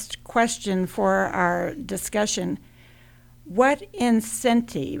last question for our discussion. What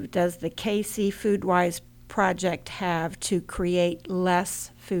incentive does the KC Foodwise project have to create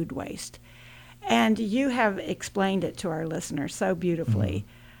less food waste? And you have explained it to our listeners so beautifully.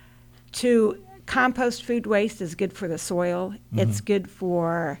 To compost food waste is good for the soil. It's good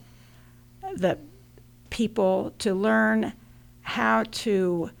for the people to learn how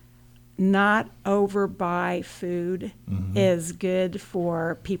to not overbuy food is good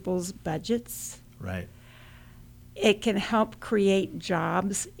for people's budgets. Right. It can help create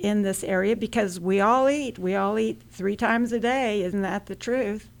jobs in this area because we all eat 3 times a day. Isn't that the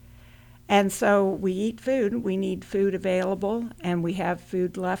truth? And so we eat food. We need food available, and we have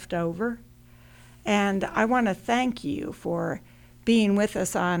food left over. And I want to thank you for being with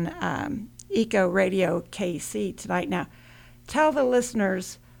us on Eco Radio KC tonight. Now, tell the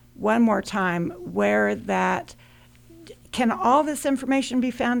listeners one more time where that, can all this information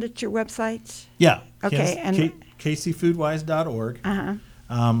be found at your website? Yeah. Okay. kcfoodwise.org.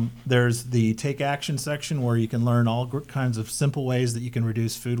 There's the Take Action section where you can learn all kinds of simple ways that you can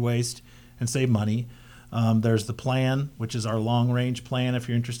reduce food waste and save money. There's the plan, which is our long-range plan if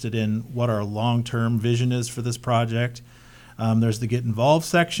you're interested in what our long-term vision is for this project. There's the Get Involved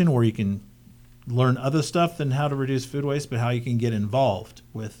section where you can learn other stuff than how to reduce food waste, but how you can get involved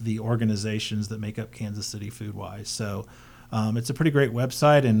with the organizations that make up Kansas City Foodwise. So it's a pretty great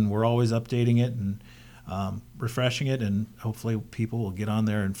website, and we're always updating it and refreshing it, and hopefully people will get on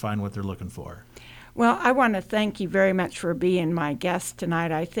there and find what they're looking for. Well, I want to thank you very much for being my guest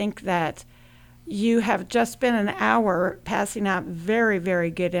tonight. I think that you have just spent an hour passing out very,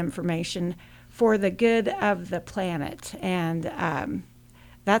 very good information for the good of the planet, and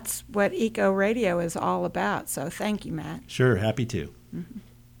that's what Eco Radio is all about. So thank you, Matt. Sure, happy to.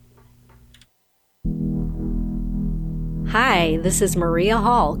 Hi, this is Maria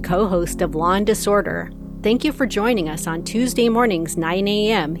Hall, co-host of Law and Disorder. Thank you for joining us on Tuesday mornings, 9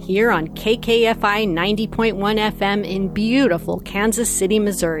 a.m. here on KKFI 90.1 FM in beautiful Kansas City,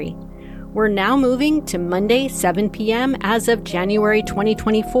 Missouri. We're now moving to Monday, 7 p.m. as of January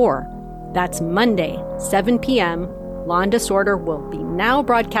 2024. That's Monday, 7 p.m. Law and Disorder will be now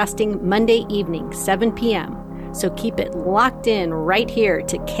broadcasting Monday evening, 7 p.m. So keep it locked in right here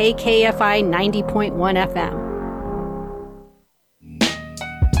to KKFI 90.1 FM.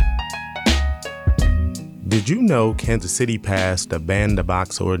 Did you know Kansas City passed a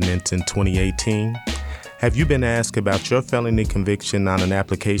ban-the-box ordinance in 2018? Have you been asked about your felony conviction on an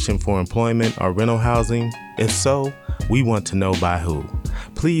application for employment or rental housing? If so, we want to know by who.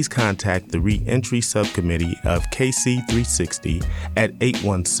 Please contact the Reentry Subcommittee of KC 360 at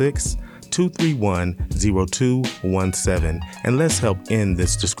 816-231-0217 and let's help end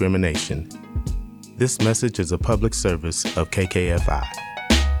this discrimination. This message is a public service of KKFI.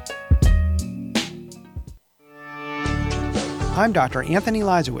 I'm Dr. Anthony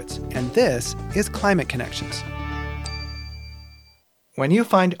Lizowitz, and this is Climate Connections. When you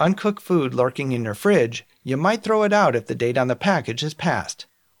find uncooked food lurking in your fridge, you might throw it out if the date on the package is passed,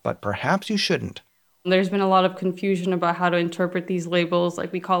 but perhaps you shouldn't. There's been a lot of confusion about how to interpret these labels,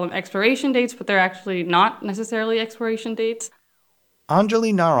 like we call them expiration dates, but they're actually not necessarily expiration dates.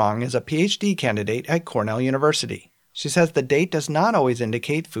 Anjali Narang is a PhD candidate at Cornell University. She says the date does not always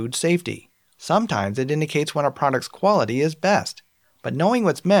indicate food safety. Sometimes it indicates when a product's quality is best, but knowing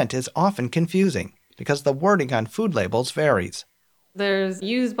what's meant is often confusing because the wording on food labels varies. There's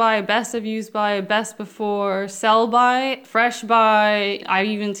use by, best of use by, best before, sell by, fresh by. I've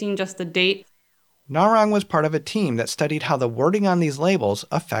even seen just the date. Narang was part of a team that studied how the wording on these labels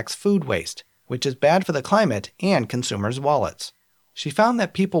affects food waste, which is bad for the climate and consumers' wallets. She found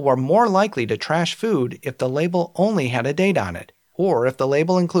that people were more likely to trash food if the label only had a date on it, or if the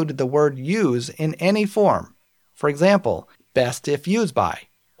label included the word use in any form. For example, best if used by,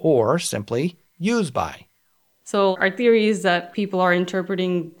 or simply use by. So our theory is that people are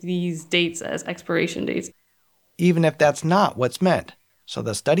interpreting these dates as expiration dates. Even if that's not what's meant. So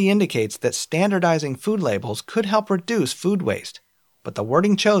the study indicates that standardizing food labels could help reduce food waste, but the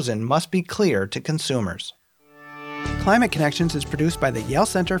wording chosen must be clear to consumers. Climate Connections is produced by the Yale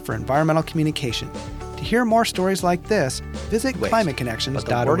Center for Environmental Communication. To hear more stories like this, visit climateconnections.org.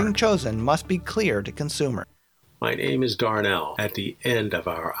 But the wording chosen must be clear to consumers. My name is Darnell. At the end of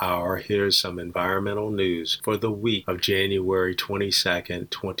our hour, here's some environmental news for the week of January 22nd,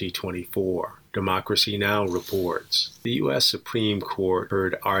 2024. Democracy Now! Reports. The U.S. Supreme Court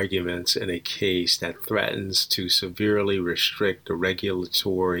heard arguments in a case that threatens to severely restrict the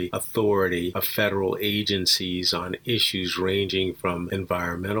regulatory authority of federal agencies on issues ranging from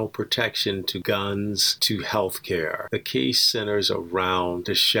environmental protection to guns to health care. The case centers around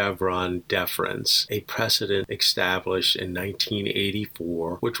the Chevron deference, a precedent established in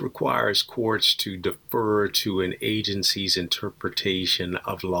 1984, which requires courts to defer to an agency's interpretation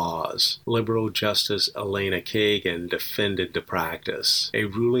of laws. Liberal Justice Elena Kagan defended the practice. A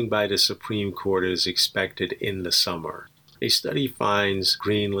ruling by the Supreme Court is expected in the summer. A study finds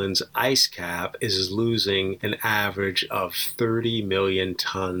Greenland's ice cap is losing an average of 30 million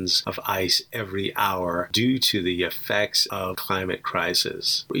tons of ice every hour due to the effects of climate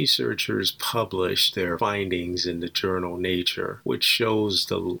crisis. Researchers published their findings in the journal Nature, which shows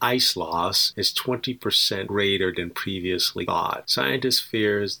the ice loss is 20% greater than previously thought. Scientists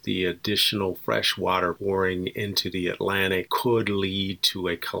fear the additional fresh water pouring into the Atlantic could lead to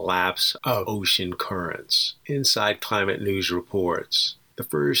a collapse of ocean currents. Inside Climate News reports, The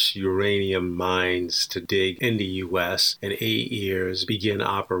first uranium mines to dig in the U.S. in 8 years begin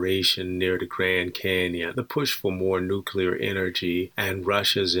operation near the Grand Canyon. The push for more nuclear energy and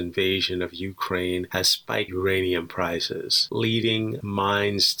Russia's invasion of Ukraine has spiked uranium prices, leading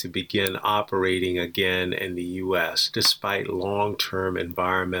mines to begin operating again in the U.S. despite long-term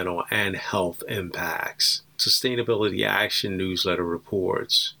environmental and health impacts. Sustainability Action newsletter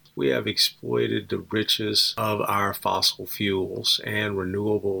reports, we have exploited the riches of our fossil fuels, and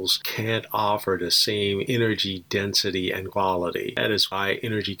renewables can't offer the same energy density and quality. That is why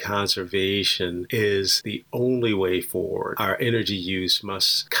energy conservation is the only way forward. Our energy use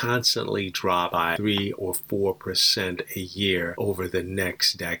must constantly drop by 3 or 4% a year over the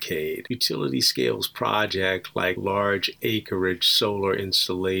next decade. Utility scales projects like large acreage solar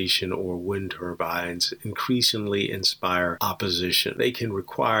installation or wind turbines increasingly inspire opposition. They can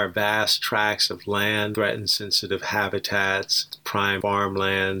require vast tracts of land, threaten sensitive habitats, prime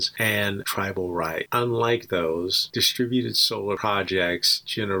farmlands, and tribal rights. Unlike those, distributed solar projects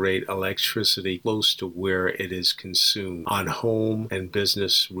generate electricity close to where it is consumed, on home and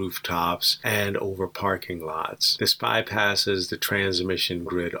business rooftops and over parking lots. This bypasses the transmission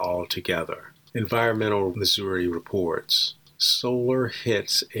grid altogether. Environmental Missouri reports, solar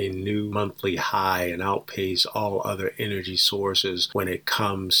hits a new monthly high and outpaces all other energy sources when it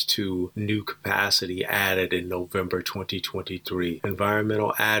comes to new capacity added in November 2023.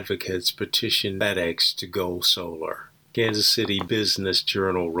 Environmental advocates petition FedEx to go solar. Kansas City Business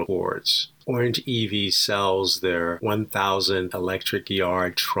Journal reports, Orange EV sells their 1,000 electric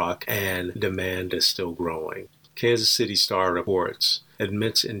yard truck and demand is still growing. Kansas City Star reports,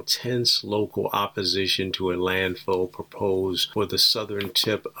 admits intense local opposition to a landfill proposed for the southern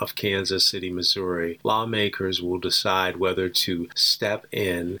tip of Kansas City, Missouri. Lawmakers will decide whether to step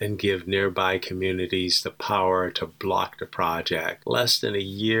in and give nearby communities the power to block the project. Less than a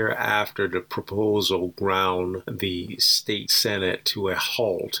year after the proposal ground the state Senate to a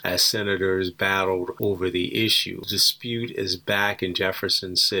halt as senators battled over the issue, the dispute is back in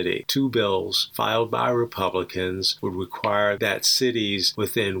Jefferson City. 2 bills filed by Republicans would require that cities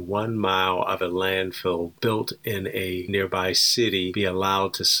within 1 mile of a landfill built in a nearby city be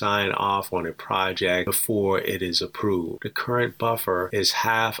allowed to sign off on a project before it is approved. The current buffer is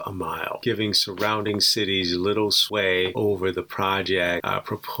half a mile, giving surrounding cities little sway over the project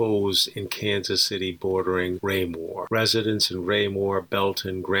proposed in Kansas City bordering Raymore. Residents in Raymore,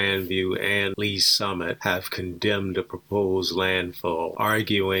 Belton, Grandview, and Lee's Summit have condemned the proposed landfill,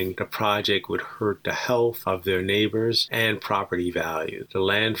 arguing the project would hurt the health of their neighbors and property value. The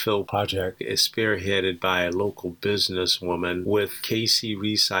landfill project is spearheaded by a local businesswoman with KC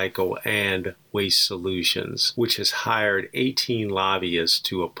Recycle and Waste Solutions, which has hired 18 lobbyists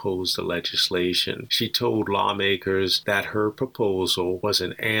to oppose the legislation. She told lawmakers that her proposal was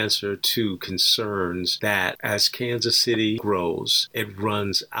an answer to concerns that as Kansas City grows, it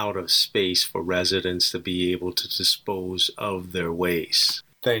runs out of space for residents to be able to dispose of their waste.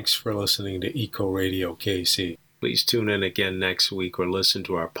 Thanks for listening to Eco Radio KC. Please tune in again next week or listen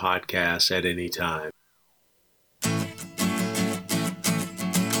to our podcast at any time.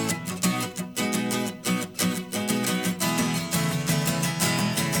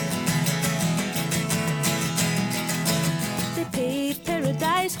 They paved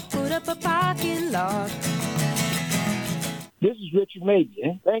paradise, put up a parking lot. This is Richard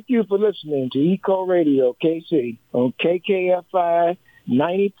Mabia. Thank you for listening to Eco Radio KC on KKFI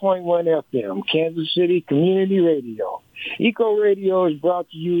 90.1 FM, Kansas City Community Radio. Eco Radio is brought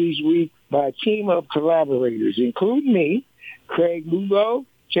to you each week by a team of collaborators, including me, Craig Lugo,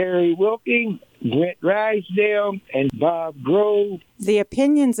 Terry Wilkie, Brent Rysdale, and Bob Grove. The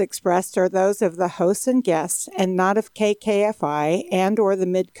opinions expressed are those of the hosts and guests and not of KKFI and or the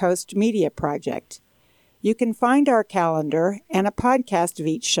Midcoast Media Project. You can find our calendar and a podcast of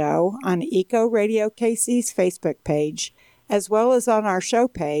each show on Eco Radio KC's Facebook page, as well as on our show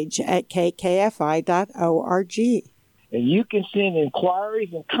page at kkfi.org. And you can send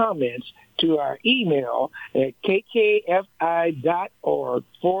inquiries and comments to our email at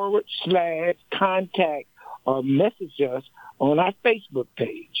kkfi.org/contact or message us on our Facebook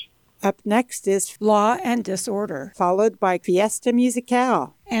page. Up next is Law and Disorder, followed by Fiesta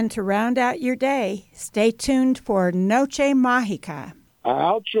Musical. And to round out your day, stay tuned for Noche Mágica.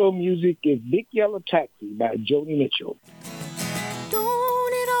 Our outro music is Big Yellow Taxi by Joni Mitchell.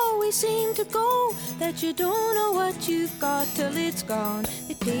 Don't it always seem to go that you don't know what you've got till it's gone?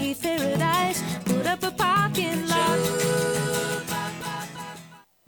 They paved paradise, put up a parking lot.